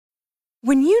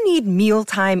When you need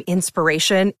mealtime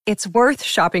inspiration, it's worth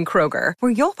shopping Kroger,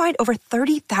 where you'll find over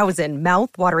 30,000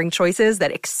 mouth-watering choices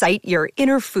that excite your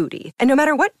inner foodie. And no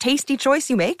matter what tasty choice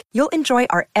you make, you'll enjoy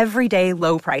our everyday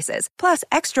low prices, plus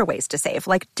extra ways to save,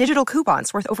 like digital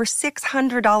coupons worth over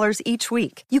 $600 each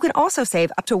week. You can also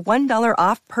save up to $1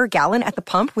 off per gallon at the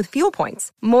pump with fuel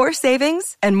points. More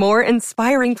savings and more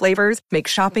inspiring flavors make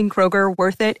shopping Kroger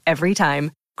worth it every time.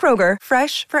 Kroger,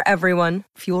 fresh for everyone.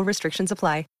 Fuel restrictions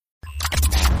apply.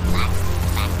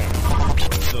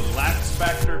 The Lax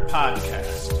Factor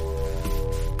Podcast.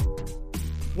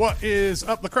 What is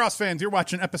up, lacrosse fans? You're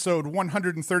watching episode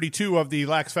 132 of the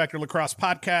Lax Factor Lacrosse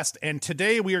Podcast, and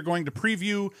today we are going to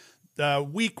preview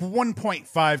week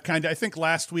 1.5, kind of. I think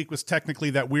last week was technically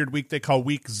that weird week they call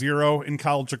week 0 in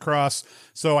college lacrosse,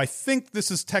 so I think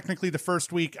this is technically the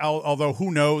first week, although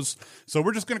who knows. So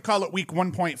we're just going to call it week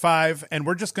 1.5, and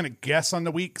we're just going to guess on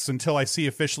the weeks until I see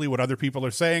officially what other people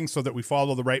are saying so that we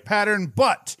follow the right pattern.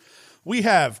 But we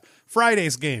have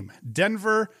Friday's game,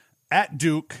 Denver at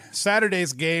Duke.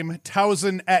 Saturday's game,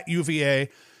 Towson at UVA.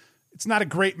 It's not a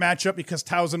great matchup because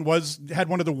Towson had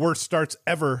one of the worst starts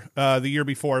ever the year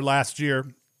before last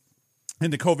year in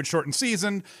the COVID-shortened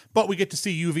season, but we get to see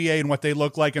UVA and what they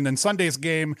look like. And then Sunday's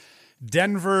game,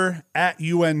 Denver at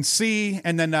UNC,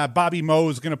 and then Bobby Moe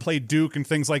is going to play Duke and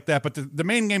things like that. But the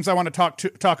main games I want to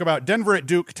talk about, Denver at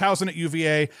Duke, Towson at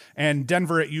UVA, and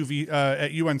Denver at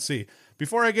UNC.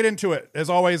 Before I get into it,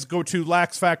 as always, go to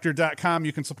laxfactor.com.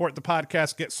 You can support the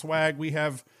podcast, get swag. We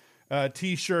have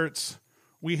T-shirts.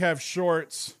 We have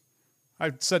shorts.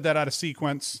 I said that out of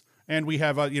sequence. And we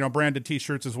have branded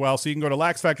T-shirts as well. So you can go to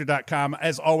laxfactor.com.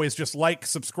 As always, just like,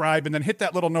 subscribe, and then hit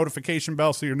that little notification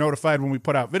bell so you're notified when we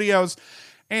put out videos.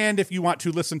 And if you want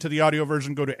to listen to the audio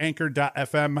version, go to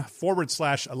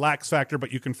anchor.fm/laxfactor.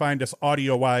 But you can find us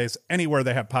audio-wise anywhere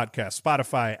they have podcasts.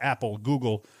 Spotify, Apple,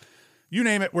 Google. You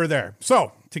name it, we're there.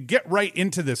 So, to get right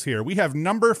into this here, we have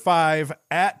number 5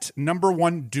 at number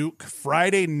 1 Duke,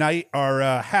 Friday night,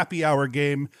 our happy hour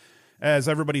game, as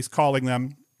everybody's calling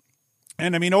them.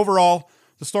 And, I mean, overall,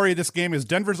 the story of this game is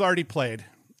Denver's already played,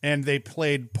 and they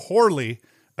played poorly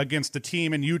against a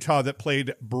team in Utah that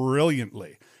played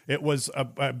brilliantly. It was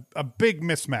a big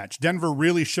mismatch. Denver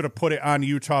really should have put it on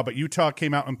Utah, but Utah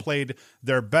came out and played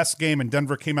their best game, and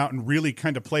Denver came out and really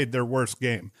kind of played their worst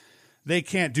game. They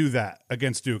can't do that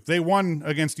against Duke. They won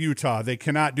against Utah. They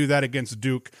cannot do that against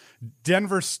Duke.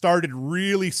 Denver started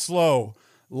really slow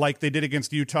like they did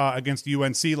against Utah, against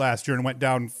UNC last year, and went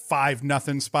down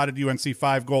 5-0, spotted UNC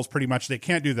 5 goals pretty much. They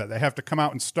can't do that. They have to come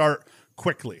out and start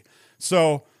quickly.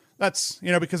 So that's,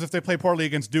 because if they play poorly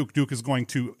against Duke, Duke is going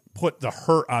to put the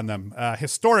hurt on them.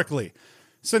 Historically,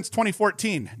 since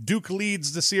 2014, Duke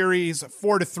leads the series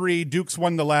 4-3. Duke's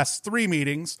won the last 3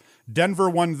 meetings.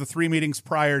 Denver won the 3 meetings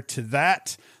prior to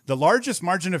that. The largest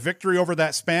margin of victory over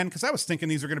that span, because I was thinking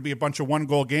these are going to be a bunch of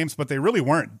 1-goal games, but they really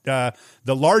weren't. The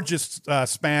largest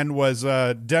span was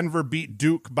Denver beat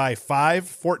Duke by 5,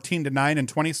 14-9 in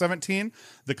 2017.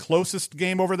 The closest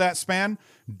game over that span,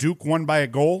 Duke won by a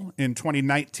goal in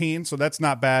 2019, so that's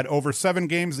not bad. Over 7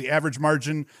 games, the average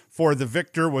margin for the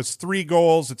victor was 3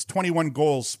 goals. It's 21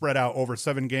 goals spread out over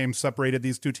 7 games, separated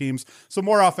these two teams. So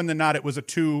more often than not, it was a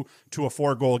 2 to a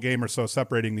 4-goal game or so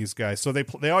separating these guys. So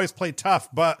they always play tough,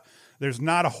 but there's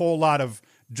not a whole lot of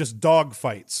just dog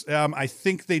fights. I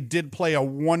think they did play a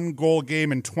 1-goal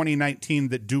game in 2019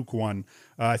 that Duke won.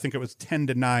 I think it was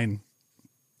 10-9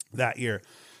 that year.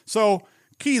 So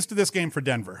keys to this game for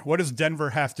Denver. What does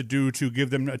Denver have to do to give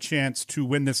them a chance to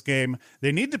win this game?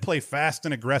 They need to play fast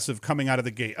and aggressive coming out of the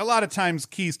gate. A lot of times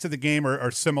keys to the game are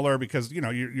similar because,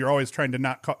 you're always trying to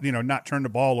not turn the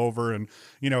ball over and,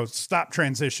 stop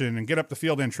transition and get up the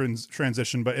field in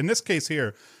transition. But in this case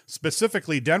here,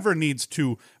 specifically, Denver needs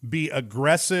to be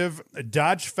aggressive,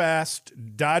 dodge fast,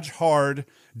 dodge hard,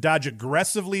 dodge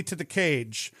aggressively to the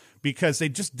cage, because they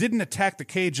just didn't attack the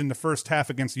cage in the first half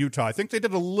against Utah. I think they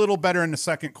did a little better in the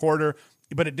second quarter,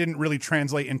 but it didn't really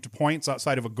translate into points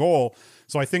outside of a goal.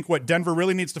 So I think what Denver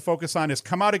really needs to focus on is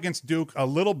come out against Duke a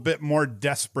little bit more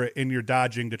desperate in your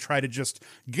dodging to try to just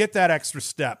get that extra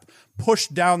step, push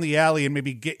down the alley and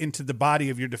maybe get into the body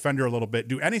of your defender a little bit.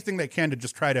 Do anything they can to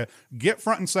just try to get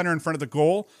front and center in front of the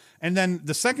goal. And then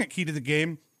the second key to the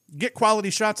game, get quality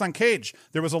shots on cage.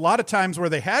 There was a lot of times where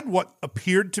they had what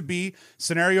appeared to be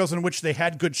scenarios in which they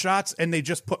had good shots and they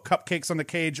just put cupcakes on the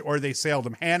cage or they sailed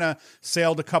them. Hannah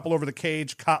sailed a couple over the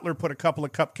cage. Kotler put a couple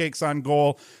of cupcakes on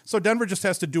goal. So Denver just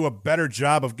has to do a better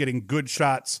job of getting good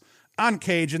shots on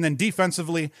cage, and then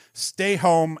defensively, stay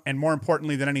home, and more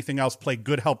importantly than anything else, play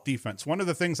good help defense. One of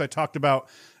the things I talked about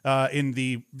in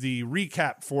the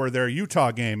recap for their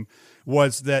Utah game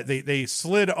was that they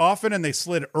slid often and they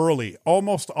slid early,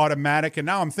 almost automatic. And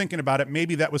now I'm thinking about it,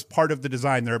 maybe that was part of the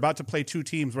design. They're about to play two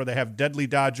teams where they have deadly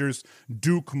Dodgers,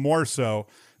 Duke more so,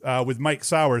 with Mike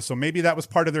Sowers. So maybe that was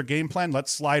part of their game plan.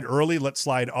 Let's slide early, let's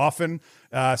slide often,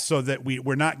 so that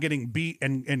we're not getting beat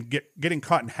and getting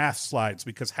caught in half slides,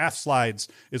 because half slides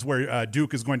is where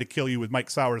Duke is going to kill you with Mike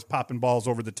Sowers popping balls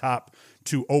over the top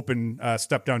to open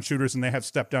step-down shooters, and they have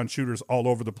step-down shooters all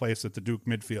over the place at the Duke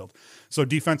midfield. So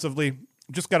defensively,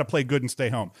 just got to play good and stay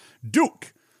home.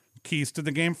 Duke. Keys to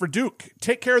the game for Duke: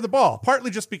 take care of the ball, partly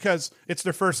just because it's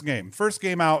their first game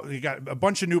out. You got a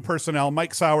bunch of new personnel,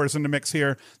 Mike Sowers in the mix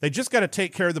here. They just got to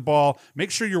take care of the ball,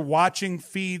 make sure you're watching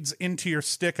feeds into your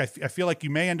stick. I feel like you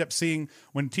may end up seeing,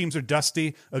 when teams are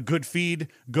dusty, a good feed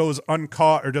goes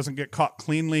uncaught or doesn't get caught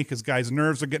cleanly because guys'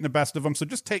 nerves are getting the best of them. So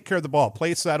just take care of the ball,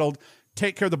 play settled,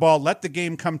 take care of the ball, let the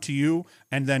game come to you,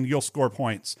 and then you'll score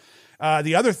points.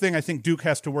 The other thing I think Duke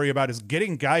has to worry about is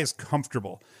getting guys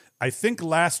comfortable. I think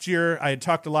last year I had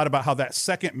talked a lot about how that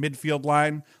second midfield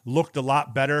line looked a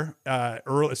lot better,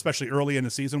 especially early in the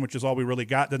season, which is all we really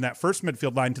got, than that first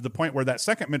midfield line, to the point where that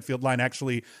second midfield line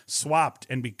actually swapped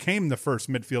and became the first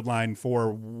midfield line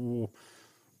for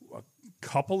a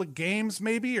couple of games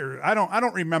maybe, or I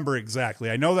don't remember exactly.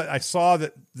 I know that I saw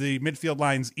that the midfield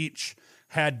lines each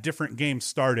had different games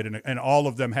started, and all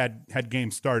of them had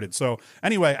games started. So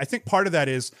anyway, I think part of that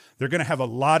is they're going to have a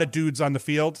lot of dudes on the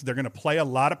field. They're going to play a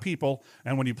lot of people,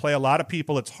 and when you play a lot of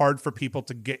people, it's hard for people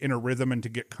to get in a rhythm and to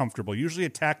get comfortable. Usually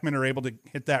attackmen are able to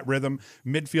hit that rhythm.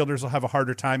 Midfielders will have a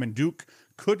harder time, and Duke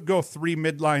could go three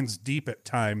midlines deep at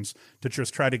times to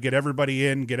just try to get everybody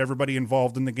in, get everybody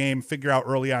involved in the game, figure out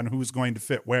early on who's going to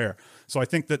fit where. So I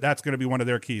think that that's going to be one of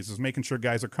their keys, is making sure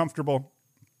guys are comfortable,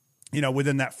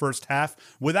 within that first half,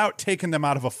 without taking them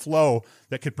out of a flow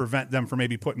that could prevent them from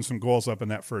maybe putting some goals up in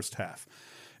that first half.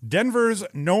 Denver's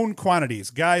known quantities,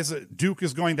 guys that Duke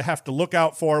is going to have to look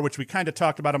out for, which we kind of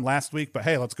talked about him last week, but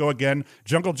hey, let's go again.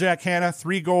 Jungle Jack Hanna,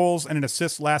 3 goals and an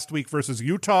assist last week versus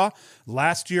Utah.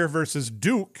 Last year versus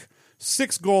Duke,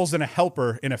 6 goals and a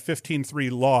helper in a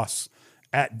 15-3 loss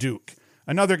at Duke.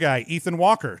 Another guy, Ethan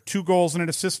Walker, 2 goals and an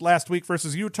assist last week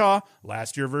versus Utah.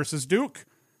 Last year versus Duke,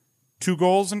 2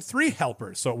 goals and 3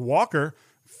 helpers. So Walker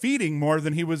feeding more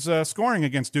than he was scoring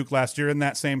against Duke last year in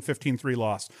that same 15-3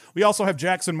 loss. We also have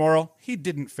Jackson Morrill. He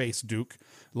didn't face Duke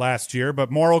last year, but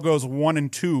Morrill goes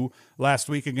 1-2 last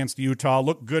week against Utah.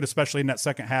 Looked good, especially in that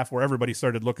second half where everybody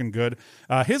started looking good.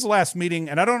 His last meeting,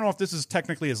 and I don't know if this is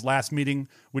technically his last meeting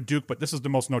with Duke, but this is the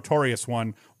most notorious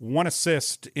one. 1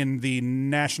 assist in the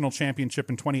national championship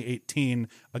in 2018,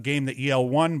 a game that EL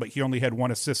won, but he only had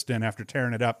 1 assist in after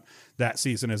tearing it up that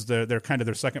season as they're kind of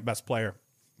their second best player.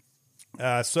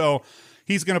 So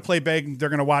he's going to play big. They're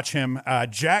going to watch him.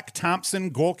 Jack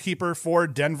Thompson, goalkeeper for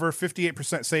Denver,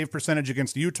 58% save percentage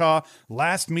against Utah.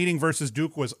 Last meeting versus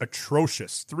Duke was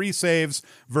atrocious. 3 saves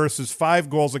versus 5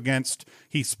 goals against.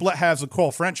 He split halves with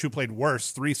Cole French, who played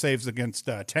worse, 3 saves against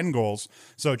 10 goals.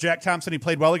 So Jack Thompson, he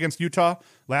played well against Utah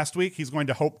last week. He's going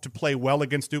to hope to play well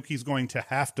against Duke. He's going to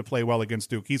have to play well against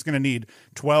Duke. He's going to need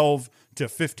 12 to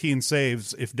 15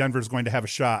 saves if Denver's going to have a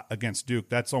shot against Duke.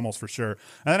 That's almost for sure.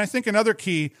 And then I think another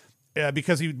key,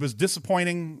 because he was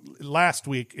disappointing last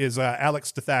week, is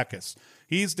Alex Stathakis.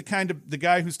 He's the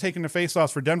guy who's taking the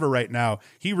faceoffs for Denver right now.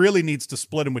 He really needs to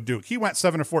split him with Duke. He went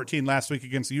 7-14 last week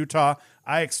against Utah.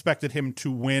 I expected him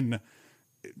to win,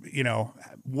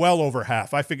 well over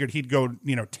half. I figured he'd go,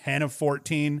 10 of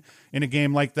 14 in a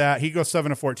game like that. He goes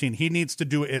 7 of 14. He needs to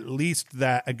do at least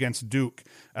that against Duke.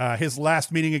 His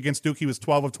last meeting against Duke, he was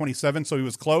 12 of 27, so he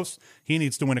was close. He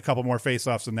needs to win a couple more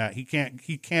faceoffs than that.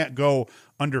 He can't go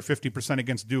under 50%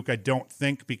 against Duke, I don't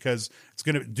think, because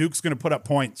Duke's going to put up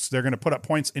points. They're going to put up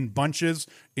points in bunches,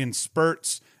 in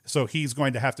spurts, so he's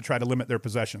going to have to try to limit their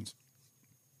possessions.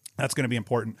 That's going to be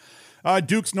important.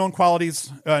 Duke's known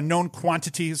quantities.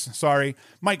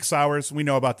 Mike Sowers, we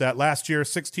know about that. Last year,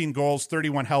 16 goals,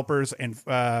 31 helpers, and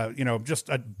just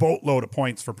a boatload of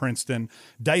points for Princeton.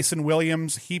 Dyson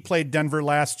Williams, he played Denver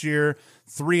last year,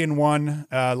 3-1.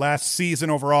 Last season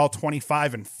overall,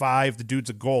 25-5. The dude's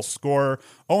a goal scorer.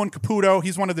 Owen Caputo,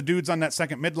 he's one of the dudes on that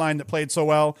second midline that played so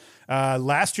well.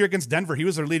 Last year against Denver, he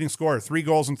was their leading scorer, 3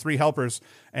 goals and 3 helpers.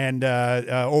 And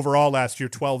overall last year,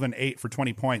 12-8 for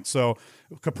 20 points. So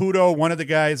Caputo, one of the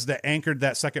guys that anchored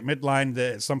that second midline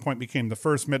that at some point became the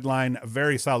first midline, a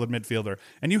very solid midfielder.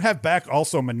 And you have back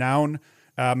also Manown.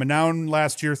 Manown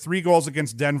last year, 3 goals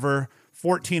against Denver,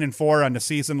 14-4 on the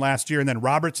season last year. And then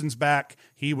Robertson's back.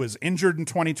 He was injured in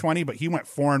 2020, but he went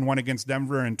 4-1 against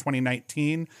Denver in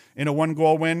 2019 in a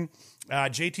 1-goal win.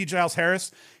 JT Giles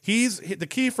Harris, the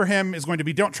key for him is going to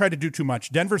be don't try to do too much.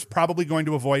 Denver's probably going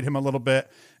to avoid him a little bit,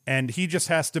 and he just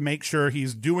has to make sure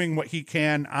he's doing what he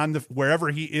can on wherever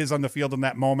he is on the field in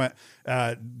that moment.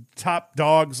 Top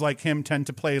dogs like him tend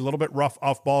to play a little bit rough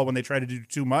off ball when they try to do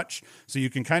too much, so you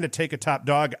can kind of take a top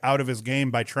dog out of his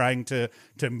game by trying to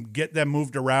get them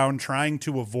moved around, trying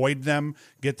to avoid them,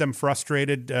 get them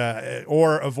frustrated,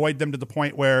 or avoid them to the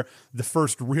point where the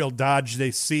first real dodge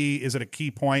they see is at a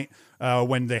key point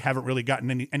when they haven't really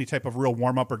gotten any type of real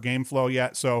warm-up or game flow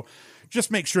yet. So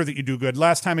just make sure that you do good.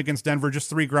 Last time against Denver, just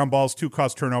 3 ground balls, 2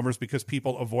 caused turnovers because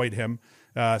people avoid him.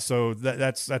 So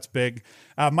that's big.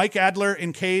 Mike Adler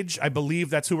in cage, I believe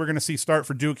that's who we're going to see start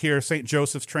for Duke here. St.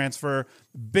 Joseph's transfer,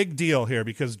 big deal here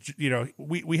because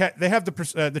they have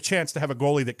the chance to have a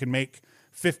goalie that can make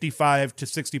 55 to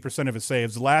 60% of his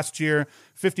saves. Last year,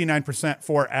 59%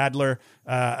 for Adler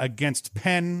against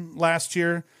Penn last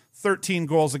year. 13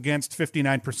 goals against,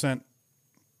 59%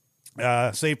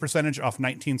 save percentage off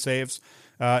 19 saves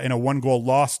in a 1-goal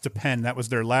loss to Penn. That was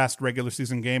their last regular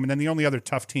season game. And then the only other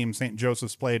tough team St.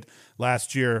 Joseph's played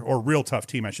last year, or real tough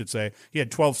team, I should say, he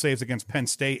had 12 saves against Penn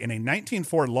State in a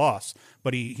 19-4 loss,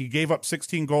 but he gave up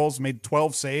 16 goals, made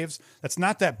 12 saves. That's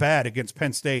not that bad against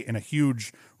Penn State in a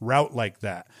huge route like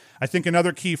that. I think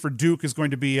another key for Duke is going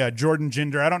to be Jordan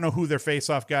Jinder. I don't know who their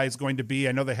faceoff guy is going to be.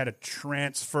 I know they had a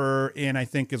transfer in, I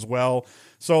think, as well.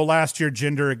 So last year,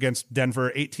 Jinder against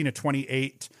Denver,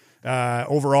 18-28.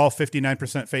 Overall, 59%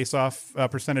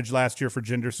 faceoff percentage last year for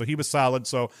Jinder. So he was solid.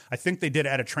 So I think they did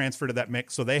add a transfer to that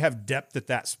mix. So they have depth at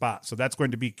that spot. So that's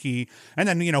going to be key. And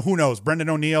then, who knows? Brendan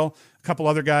O'Neill, a couple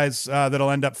other guys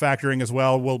that'll end up factoring as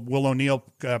well. Will O'Neill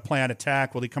play on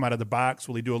attack? Will he come out of the box?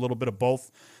 Will he do a little bit of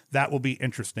both? That will be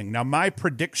interesting. Now, my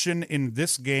prediction in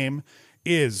this game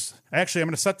is, actually, I'm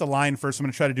going to set the line first. I'm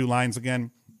going to try to do lines again.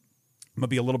 I'm going to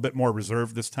be a little bit more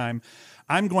reserved this time.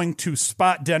 I'm going to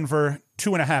spot Denver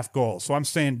 2.5 goals. So I'm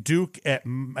saying Duke at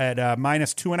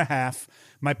minus 2.5.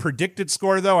 My predicted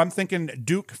score, though, I'm thinking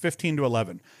Duke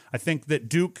 15-11. I think that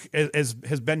Duke has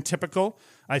been typical.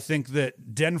 I think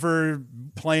that Denver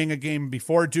playing a game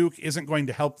before Duke isn't going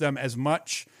to help them as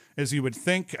much as you would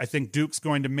think. I think Duke's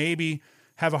going to maybe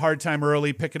have a hard time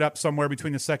early, pick it up somewhere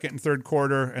between the second and third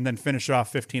quarter, and then finish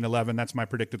off 15-11. That's my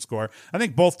predicted score. I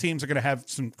think both teams are going to have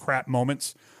some crap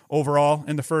moments overall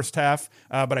in the first half,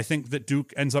 but I think that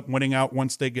Duke ends up winning out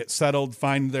once they get settled,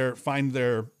 find their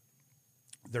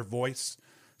voice,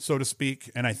 so to speak,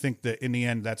 and I think that in the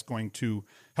end that's going to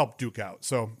help Duke out.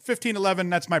 So 15-11,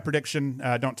 that's my prediction.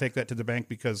 Don't take that to the bank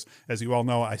because, as you all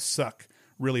know, I suck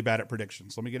really bad at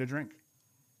predictions. Let me get a drink.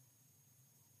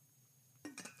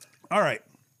 All right.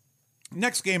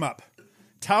 Next game up,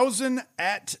 Towson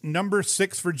at number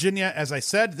 6, Virginia. As I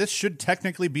said, this should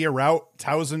technically be a rout.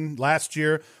 Towson last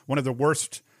year, one of the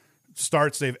worst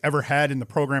starts they've ever had in the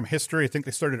program history. I think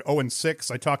they started 0-6.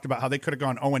 I talked about how they could have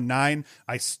gone 0-9.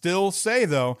 I still say,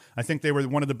 though, I think they were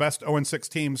one of the best 0-6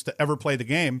 teams to ever play the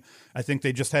game. I think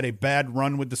they just had a bad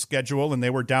run with the schedule, and they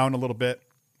were down a little bit.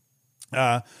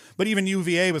 But even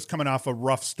UVA was coming off a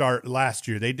rough start last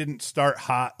year. They didn't start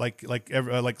hot like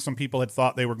some people had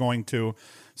thought they were going to.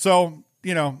 So,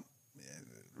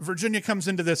 Virginia comes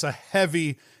into this a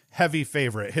heavy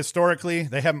favorite. Historically,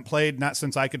 they haven't played, not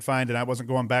since I could find, and I wasn't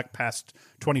going back past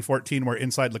 2014 where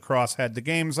Inside Lacrosse had the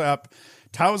games up.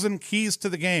 Towson keys to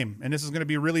the game, and this is going to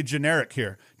be really generic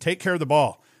here. Take care of the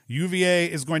ball. UVA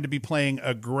is going to be playing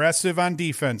aggressive on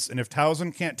defense, and if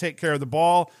Towson can't take care of the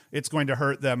ball, it's going to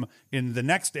hurt them in the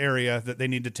next area that they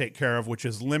need to take care of, which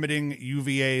is limiting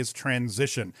UVA's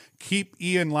transition. Keep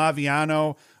Ian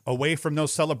Laviano away from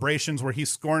those celebrations where he's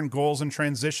scoring goals in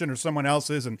transition or someone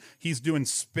else's and he's doing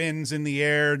spins in the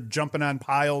air, jumping on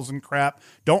piles and crap.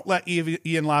 Don't let Ian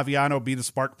Laviano be the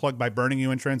spark plug by burning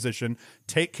you in transition.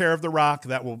 Take care of the rock.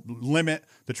 That will limit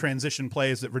the transition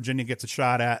plays that Virginia gets a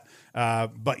shot at.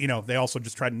 But, they also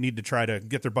just need to try to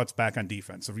get their butts back on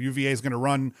defense. If UVA is going to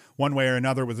run one way or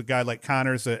another with a guy like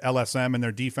Connors at LSM and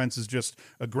their defense is just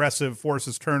aggressive,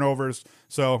 forces turnovers.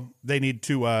 So they need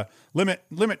to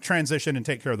limit transition and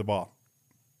take care of the ball.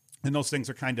 And those things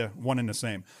are kind of one and the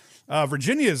same.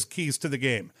 Virginia's keys to the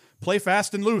game. Play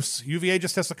fast and loose. UVA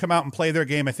just has to come out and play their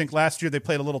game. I think last year they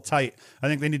played a little tight. I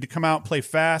think they need to come out, play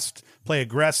fast, play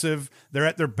aggressive. They're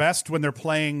at their best when they're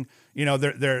playing.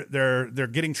 They're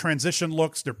getting transition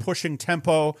looks. They're pushing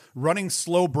tempo, running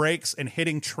slow breaks, and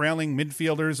hitting trailing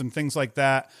midfielders and things like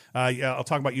that. I'll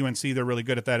talk about UNC. They're really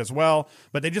good at that as well.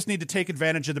 But they just need to take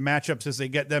advantage of the matchups as they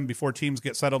get them before teams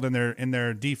get settled in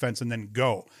their defense and then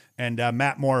go. And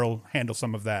Matt Moore will handle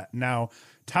some of that. Now,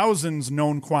 Towson's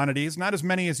known quantities, not as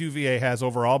many as UVA has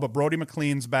overall, but Brody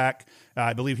McLean's back.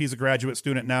 I believe he's a graduate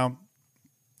student now.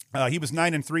 He was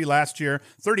 9-3 last year,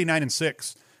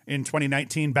 39-6 in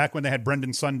 2019, back when they had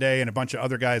Brendan Sunday and a bunch of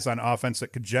other guys on offense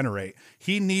that could generate.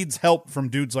 He needs help from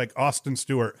dudes like Austin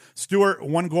Stewart. Stewart,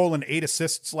 1 goal and 8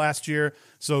 assists last year.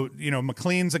 So,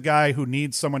 McLean's a guy who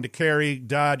needs someone to carry,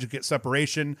 dodge, get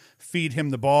separation, feed him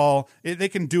the ball. They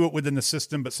can do it within the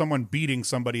system, but someone beating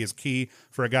somebody is key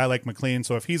for a guy like McLean.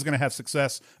 So if he's going to have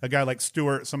success, a guy like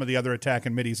Stewart, some of the other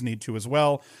attacking middies need to as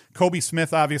well. Kobe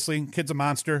Smith, obviously, kid's a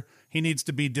monster. He needs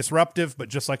to be disruptive, but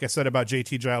just like I said about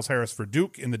JT Giles Harris for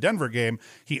Duke in the Denver game,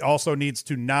 he also needs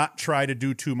to not try to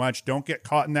do too much. Don't get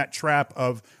caught in that trap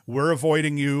of we're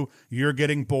avoiding you, you're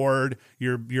getting bored,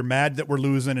 you're mad that we're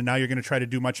losing, and now you're going to try to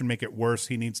do much and make it worse.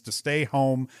 He needs to stay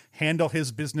home, handle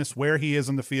his business where he is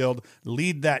in the field,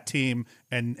 lead that team,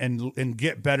 and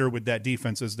get better with that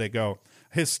defense as they go.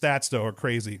 His stats, though, are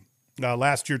crazy.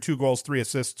 Last year, 2 goals, 3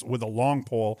 assists with a long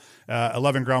pole,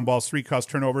 11 ground balls, 3 caused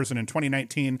turnovers. And in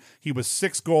 2019, he was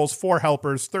 6 goals, 4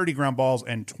 helpers, 30 ground balls,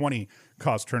 and 20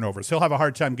 caused turnovers. He'll have a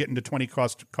hard time getting to 20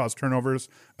 caused turnovers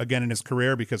again in his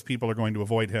career because people are going to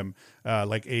avoid him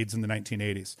like AIDS in the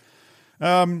 1980s.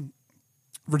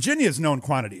 Virginia's known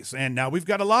quantities, and now we've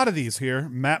got a lot of these here.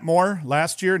 Matt Moore,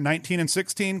 last year,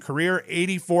 19-16, career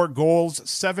 84 goals,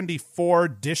 74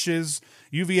 dishes.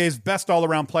 UVA's best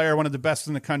all-around player, one of the best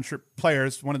in the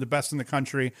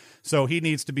country. So he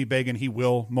needs to be big, and he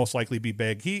will most likely be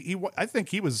big. I think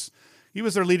he was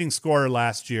their leading scorer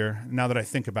last year, now that I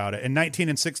think about it. In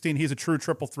 19-16, he's a true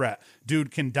triple threat. Dude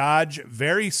can dodge,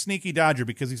 very sneaky dodger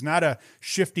because he's not a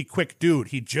shifty, quick dude.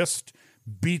 He just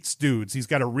beats dudes. He's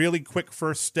got a really quick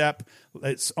first step.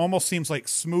 It almost seems like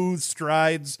smooth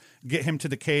strides get him to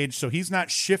the cage. So he's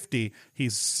not shifty.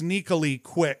 He's sneakily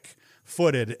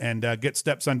quick-footed and gets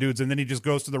steps on dudes. And then he just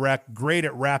goes to the rack, great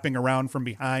at wrapping around from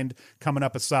behind, coming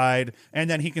up a side. And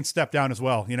then he can step down as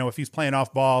well. If he's playing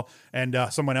off ball and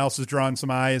someone else is drawing some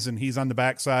eyes and he's on the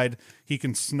backside, he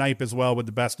can snipe as well with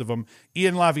the best of them.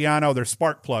 Ian Laviano, their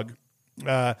spark plug.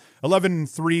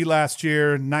 11-3 last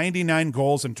year, 99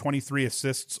 goals and 23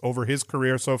 assists over his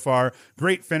career so far.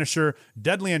 Great finisher,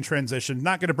 deadly in transition.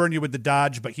 Not going to burn you with the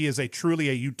dodge, but he is truly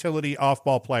a utility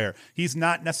off-ball player. He's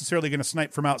not necessarily going to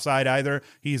snipe from outside either.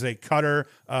 He's a cutter,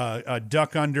 a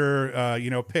duck under,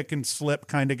 pick and slip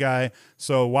kind of guy.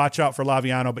 So watch out for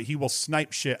Laviano, but he will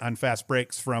snipe shit on fast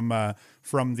breaks from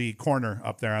the corner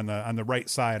up there on the right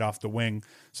side off the wing.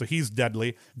 So he's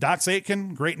deadly. Dox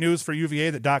Aitken, great news for UVA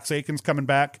that Dox Aitken's coming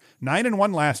back.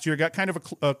 9-1 last year, got kind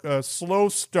of a slow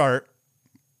start,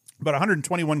 but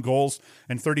 121 goals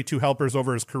and 32 helpers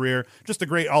over his career. Just a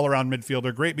great all-around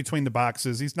midfielder, great between the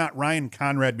boxes. He's not Ryan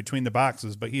Conrad between the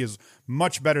boxes, but he is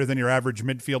much better than your average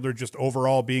midfielder, just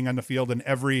overall being on the field in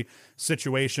every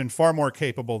situation, far more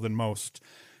capable than most.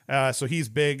 So he's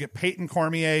big. Peyton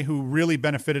Cormier, who really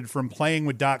benefited from playing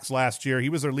with Dox last year. He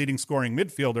was their leading scoring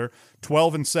midfielder,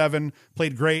 12-7,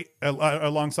 played great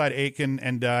alongside Aitken,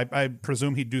 and I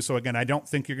presume he'd do so again. I don't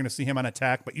think you're going to see him on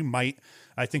attack, but you might.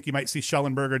 I think you might see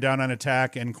Schellenberger down on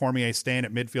attack and Cormier staying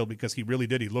at midfield because he really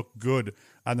did. He looked good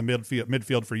on the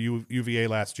midfield for UVA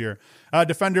last year.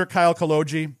 Defender Kyle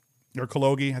Kalogi,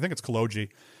 I think it's Kalogi.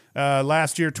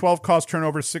 Last year, 12 caused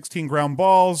turnovers, 16 ground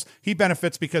balls. He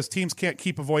benefits because teams can't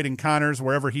keep avoiding Connors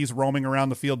wherever he's roaming around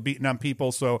the field beating on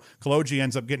people. So Kalogi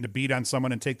ends up getting to beat on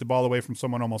someone and take the ball away from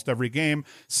someone almost every game.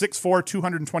 6'4",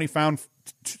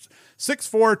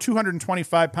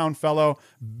 225-pound fellow.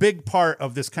 Big part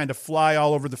of this kind of fly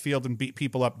all over the field and beat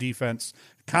people up defense.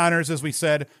 Connors, as we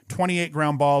said, 28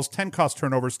 ground balls, 10 caused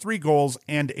turnovers, 3 goals,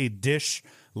 and a dish.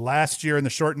 Last year in the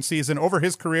shortened season, over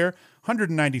his career,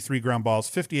 193 ground balls,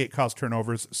 58 caused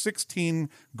turnovers, 16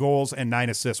 goals, and 9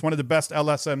 assists. One of the best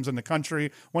LSMs in the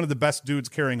country, one of the best dudes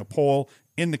carrying a pole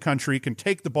in the country, can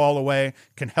take the ball away,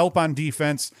 can help on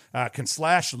defense, can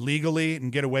slash legally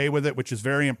and get away with it, which is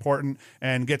very important,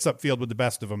 and gets upfield with the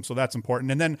best of them. So that's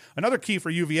important. And then another key for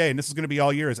UVA, and this is going to be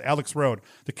all year, is Alex Rode.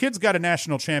 The kid's got a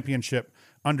national championship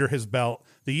under his belt.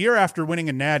 The year after winning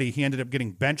a natty, he ended up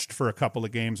getting benched for a couple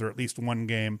of games, or at least one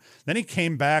game. Then he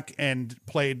came back and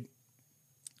played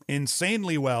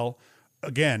insanely well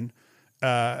again.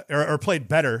 or played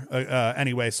better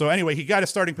anyway. So anyway, he got his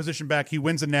starting position back. He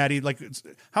wins a natty. Like,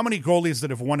 how many goalies that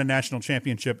have won a national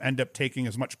championship end up taking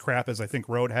as much crap as I think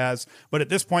Rode has? But at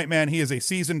this point, man, he is a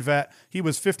seasoned vet. He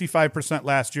was 55%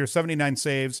 last year, 79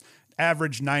 saves,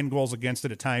 average 9 goals against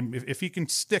at a time. If he can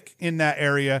stick in that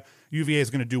area, UVA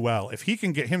is going to do well. If he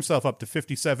can get himself up to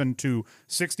 57 to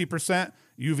 60%,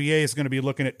 UVA is going to be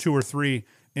looking at 2 or 3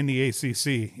 in the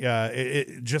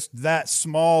ACC. Just that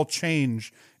small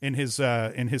change in his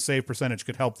save percentage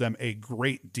could help them a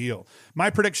great deal. My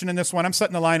prediction in this one, I'm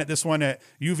setting the line at this one at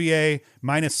UVA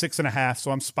minus 6.5.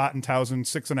 So I'm spotting Towson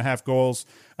 6.5 goals.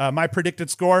 My predicted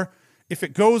score, if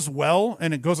it goes well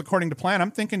and it goes according to plan,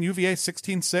 I'm thinking UVA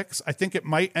 16-6. I think it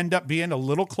might end up being a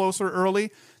little closer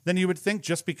early than you would think,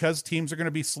 just because teams are going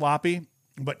to be sloppy.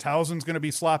 But Towson's going to be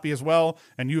sloppy as well,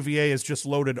 and UVA is just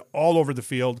loaded all over the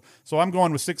field. So I'm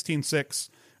going with 16-6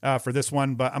 for this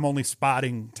one, but I'm only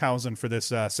spotting Towson for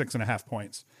this 6.5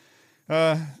 points.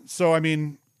 So, I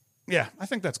mean, yeah, I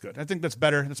think that's good. I think that's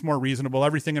better. That's more reasonable.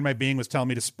 Everything in my being was telling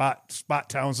me to spot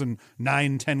Towson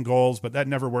 9-10 goals, but that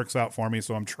never works out for me.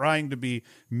 So I'm trying to be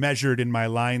measured in my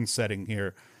line setting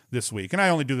here this week. And I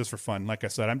only do this for fun. Like I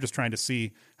said, I'm just trying to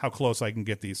see how close I can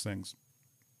get these things.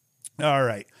 All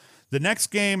right. The next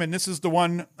game, and this is the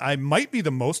one I might be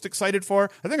the most excited for.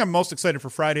 I think I'm most excited for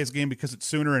Friday's game because it's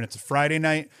sooner and it's a Friday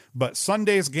night. But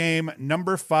Sunday's game,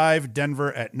 number 5,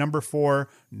 Denver at number 4,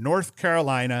 North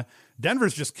Carolina.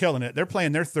 Denver's just killing it. They're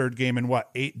playing their third game in,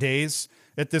 8 days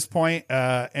at this point?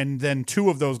 And then 2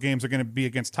 of those games are going to be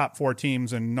against top 4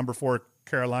 teams, and number 4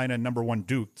 Carolina and number 1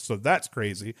 Duke. So that's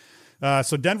crazy.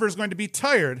 So Denver's going to be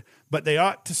tired, but they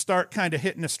ought to start kind of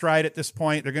hitting a stride at this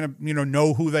point. They're going to,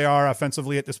 know who they are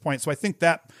offensively at this point. So I think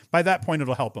that by that point,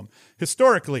 it'll help them.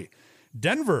 Historically,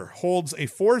 Denver holds a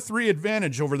 4-3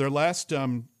 advantage over their last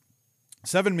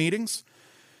 7 meetings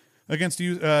against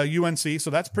UNC. So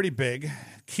that's pretty big.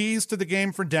 Keys to the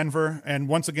game for Denver. And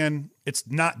once again,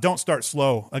 don't start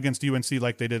slow against UNC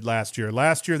like they did last year.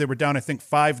 Last year, they were down, I think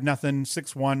 5-0,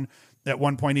 6-1 at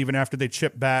one point, even after they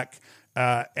chipped back.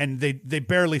 And they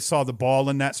barely saw the ball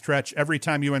in that stretch. Every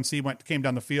time UNC came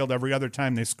down the field, every other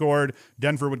time they scored,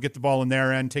 Denver would get the ball in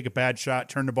their end, take a bad shot,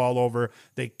 turn the ball over.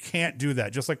 They can't do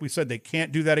that. Just like we said, they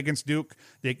can't do that against Duke.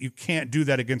 You can't do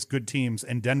that against good teams,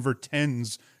 and Denver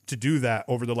tends to do that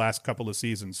over the last couple of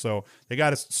seasons. So they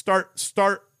got to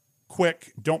start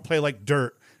quick. Don't play like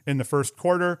dirt in the first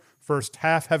quarter, first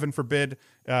half, heaven forbid.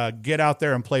 Get out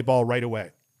there and play ball right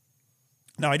away.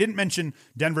 Now, I didn't mention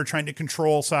Denver trying to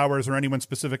control Sowers or anyone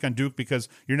specific on Duke, because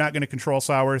you're not going to control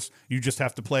Sowers. You just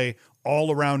have to play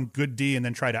all around good D and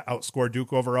then try to outscore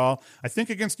Duke overall. I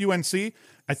think against UNC,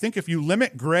 I think if you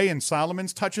limit Gray and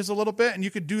Solomon's touches a little bit, and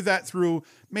you could do that through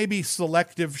maybe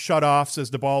selective shutoffs as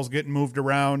the ball's getting moved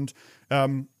around.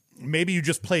 Maybe you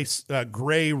just play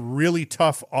Gray really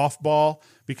tough off ball,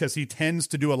 because he tends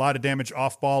to do a lot of damage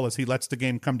off ball as he lets the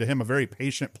game come to him, a very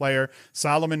patient player.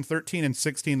 Solomon 13 and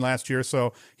 16 last year,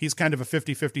 so he's kind of a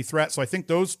 50-50 threat. So I think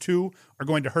those two are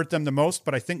going to hurt them the most,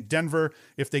 but I think Denver,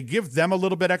 if they give them a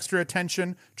little bit extra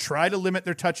attention, try to limit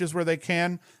their touches where they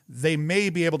can, they may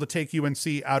be able to take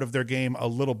UNC out of their game a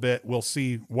little bit. We'll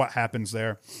see what happens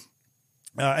there.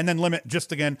 And then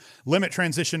limit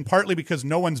transition, partly because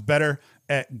no one's better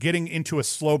at getting into a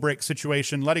slow break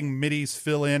situation, letting middies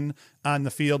fill in on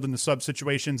the field in the sub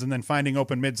situations, and then finding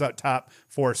open mids out top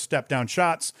for step down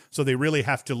shots. So they really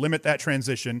have to limit that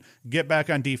transition, get back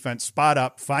on defense, spot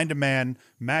up, find a man,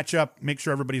 match up, make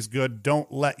sure everybody's good.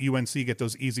 Don't let UNC get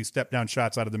those easy step down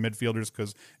shots out of the midfielders,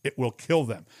 because it will kill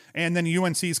them. And then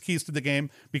UNC's keys to the game,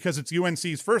 because it's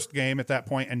UNC's first game at that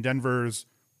point and Denver's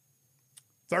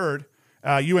third.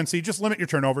 UNC, just limit your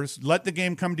turnovers. Let the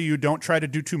game come to you. Don't try to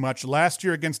do too much. Last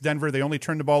year against Denver, they only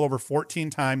turned the ball over 14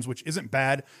 times, which isn't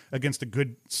bad against a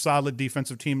good, solid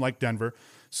defensive team like Denver.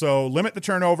 So limit the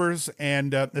turnovers,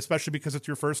 and especially because it's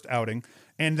your first outing.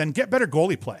 And then get better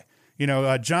goalie play.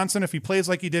 Johnson, if he plays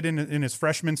like he did in his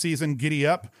freshman season, giddy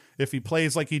up. If he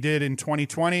plays like he did in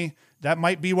 2020, that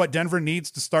might be what Denver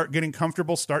needs to start getting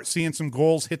comfortable, start seeing some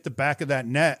goals hit the back of that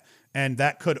net. And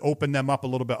that could open them up a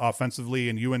little bit offensively,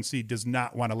 and UNC does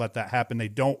not want to let that happen. They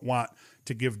don't want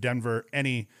to give Denver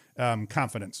any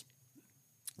confidence.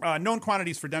 Known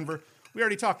quantities for Denver, we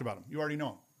already talked about them. You already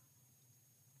know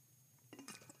them.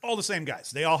 All the same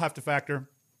guys. They all have to factor.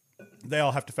 They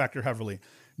all have to factor heavily.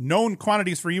 Known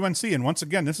quantities for UNC, and once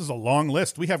again, this is a long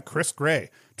list. We have Chris Gray,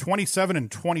 27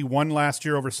 and 21 last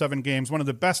year over 7 games, one of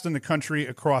the best in the country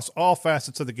across all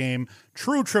facets of the game.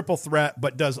 True triple threat,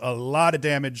 but does a lot of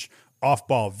damage off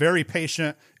ball. Very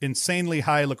patient, insanely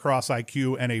high lacrosse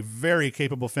IQ, and a very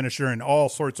capable finisher in all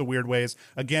sorts of weird ways.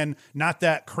 Again, not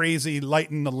that crazy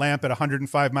lighten the lamp at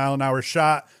 105 mile an hour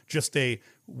shot, just a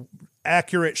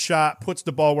accurate shot, puts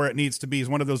the ball where it needs to be. He's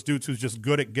one of those dudes who's just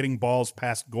good at getting balls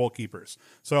past goalkeepers.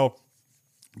 So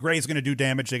Gray's going to do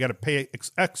damage. They got to pay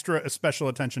extra special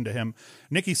attention to him.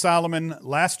 Nicky Solomon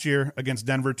last year against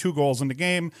Denver, 2 goals in the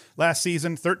game. Last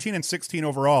season, 13 and 16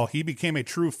 overall. He became a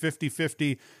true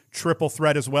 50-50 triple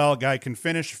threat as well. Guy can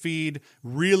finish, feed,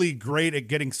 really great at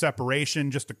getting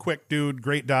separation. Just a quick dude,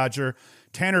 great dodger.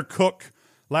 Tanner Cook,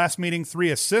 last meeting,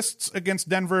 3 assists against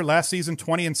Denver. Last season,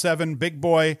 20 and 7. Big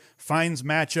boy, finds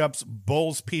matchups,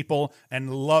 bulls people, and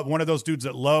one of those dudes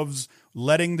that loves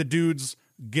letting the dudes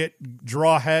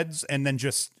draw heads, and then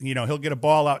just, he'll get a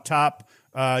ball out top,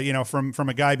 from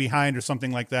a guy behind or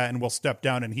something like that, and we'll step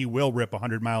down and he will rip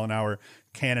 100 mile an hour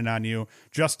cannon on you.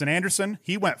 Justin Anderson,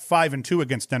 he went 5-2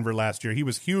 against Denver last year. He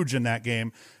was huge in that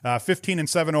game. 15 and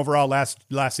 7 overall last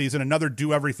season. Another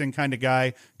do everything kind of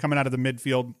guy coming out of the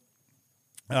midfield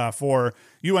for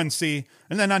UNC.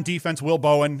 And then on defense, Will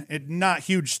Bowen, not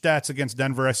huge stats against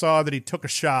Denver. I saw that he took a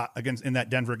shot in that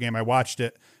Denver game. I watched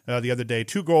it the other day.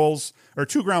 2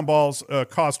 ground balls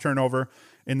caused turnover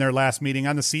in their last meeting.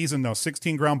 On the season, though,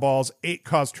 16 ground balls, 8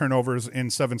 caused turnovers in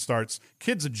 7 starts.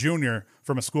 Kid's a junior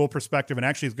from a school perspective, and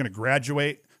actually is going to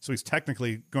graduate. So he's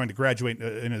technically going to graduate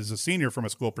and is a senior from a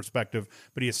school perspective,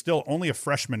 but he is still only a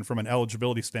freshman from an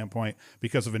eligibility standpoint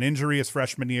because of an injury his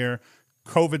freshman year.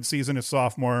 COVID season his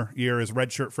sophomore year, his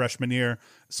redshirt freshman year.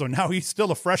 So now he's still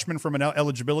a freshman from an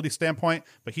eligibility standpoint,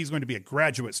 but he's going to be a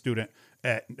graduate student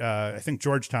at, I think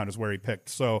Georgetown is where he picked.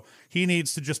 So he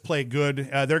needs to just play good.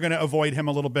 They're going to avoid him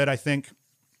a little bit, I think,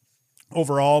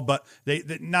 overall, but they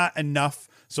not enough.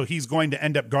 So he's going to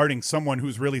end up guarding someone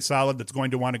who's really solid that's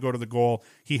going to want to go to the goal.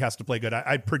 He has to play good.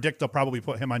 I predict they'll probably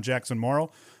put him on Jackson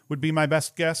Morrill, would be my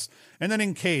best guess. And then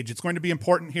in cage, it's going to be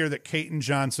important here that Caton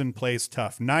Johnson plays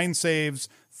tough. 9 saves,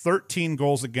 13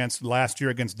 goals against last year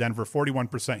against Denver,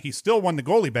 41%. He still won the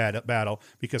goalie battle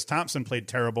because Thompson played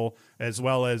terrible, as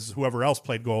well as whoever else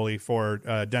played goalie for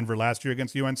Denver last year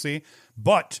against UNC.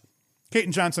 But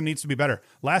Caton Johnson needs to be better.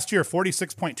 Last year,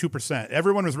 46.2%.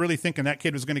 Everyone was really thinking that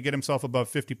kid was going to get himself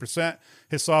above 50%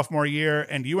 his sophomore year.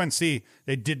 And UNC,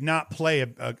 they did not play.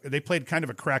 They played kind of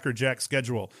a crackerjack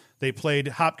schedule. They played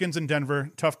Hopkins and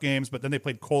Denver, tough games, but then they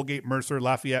played Colgate, Mercer,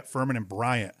 Lafayette, Furman, and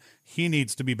Bryant. He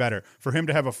needs to be better. For him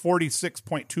to have a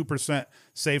 46.2%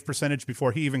 save percentage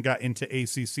before he even got into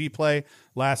ACC play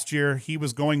last year, he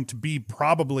was going to be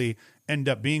probably end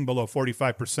up being below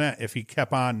 45% if he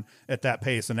kept on at that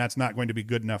pace, and that's not going to be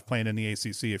good enough playing in the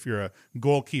ACC if you're a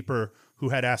goalkeeper who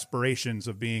had aspirations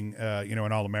of being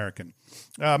an All-American.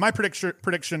 My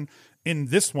prediction in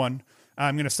this one,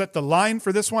 I'm going to set the line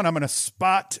for this one. I'm going to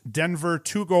spot Denver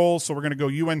 2 goals, so we're going to go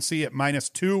UNC at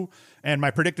 -2, and my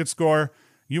predicted score,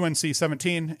 UNC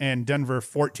 17 and Denver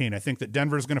 14. I think that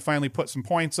Denver is going to finally put some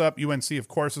points up. UNC, of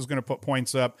course, is going to put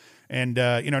points up. And,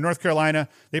 North Carolina,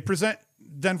 they present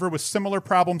Denver with similar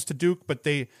problems to Duke, but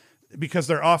because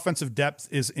their offensive depth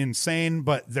is insane,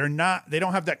 but they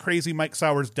don't have that crazy Mike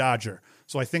Sowers Dodger.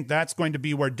 So I think that's going to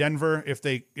be where Denver, if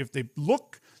they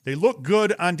look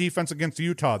good on defense against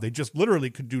Utah, they just literally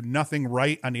could do nothing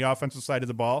right on the offensive side of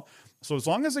the ball. So as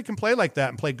long as they can play like that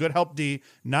and play good help D,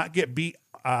 not get beat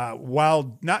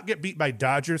by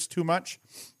Dodgers too much,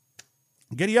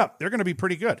 giddy up. They're going to be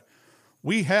pretty good.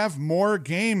 We have more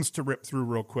games to rip through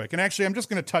real quick. And actually, I'm just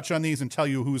going to touch on these and tell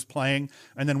you who's playing,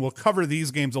 and then we'll cover these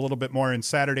games a little bit more in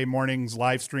Saturday morning's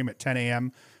live stream at 10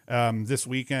 a.m. This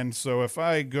weekend. So if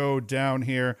I go down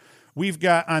here, we've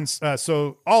got on.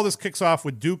 So all this kicks off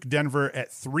with Duke Denver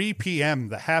at 3 p.m.,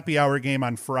 the happy hour game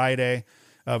on Friday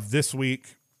of this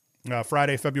week,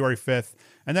 Friday, February 5th.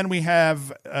 And then we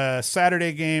have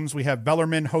Saturday games. We have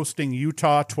Bellarmine hosting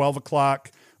Utah, 12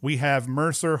 o'clock. We have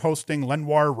Mercer hosting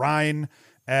Lenoir Rhine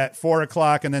at 4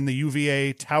 o'clock. And then the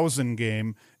UVA Towson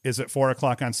game is at 4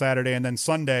 o'clock on Saturday. And then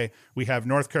Sunday, we have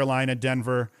North Carolina,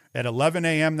 Denver at 11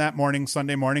 a.m. that morning,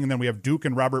 Sunday morning. And then we have Duke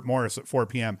and Robert Morris at 4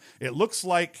 p.m. It looks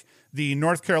like the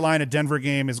North Carolina-Denver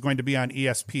game is going to be on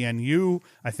ESPNU.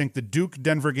 I think the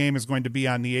Duke-Denver game is going to be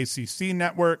on the ACC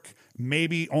network,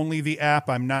 maybe only the app.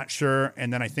 I'm not sure.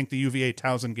 And then I think the UVA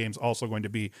Towson game is also going to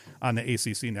be on the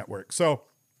ACC network. So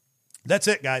that's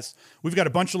it, guys. We've got a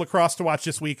bunch of lacrosse to watch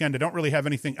this weekend. I don't really have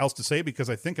anything else to say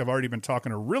because I think I've already been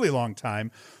talking a really long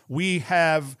time. We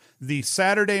have the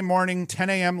Saturday morning 10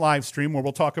 a.m. live stream where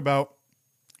we'll talk about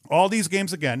all these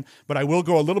games again, but I will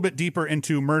go a little bit deeper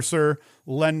into Mercer,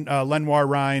 Lenoir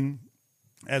Rhine,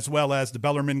 as well as the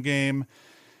Bellarmine game.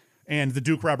 and the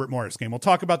Duke Robert Morris game. We'll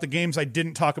talk about the games I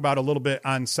didn't talk about a little bit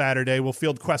on Saturday. We'll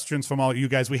field questions from all of you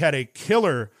guys. We had a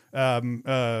killer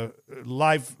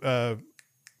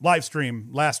live stream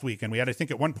last week, and we had, I think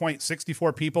at one point,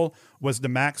 64 people was the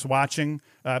max watching.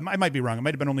 I might be wrong. It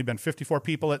might have only been 54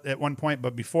 people at one point,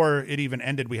 but before it even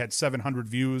ended, we had 700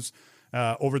 views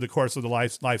over the course of the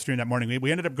live stream that morning.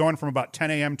 We ended up going from about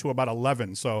 10 a.m. to about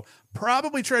 11, so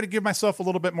probably try to give myself a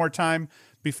little bit more time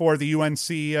before the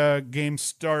UNC game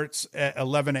starts at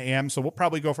 11 a.m. So we'll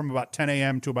probably go from about 10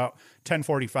 a.m. to about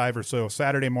 10:45 or so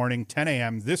Saturday morning, 10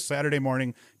 a.m. This Saturday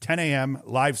morning, 10 a.m.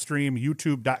 live stream,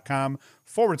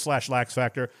 youtube.com/Lax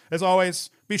Factor. As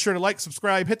always, be sure to like,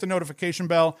 subscribe, hit the notification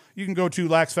bell. You can go to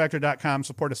laxfactor.com,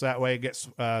 support us that way, get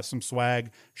some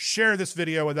swag. Share this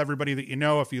video with everybody that you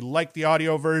know. If you like the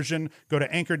audio version, go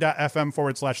to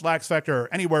anchor.fm/Lax Factor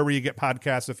or anywhere where you get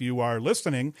podcasts. If you are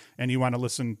listening and you want to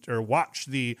listen or watch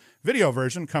the video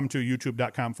version, come to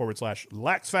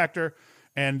youtube.com/Lax Factor.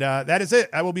 And that is it.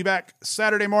 I will be back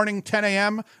Saturday morning, 10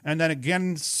 a.m., and then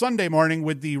again Sunday morning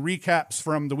with the recaps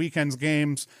from the weekend's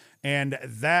games. And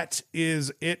that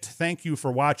is it. Thank you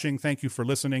for watching. Thank you for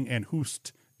listening. And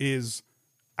Hoost is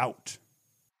out.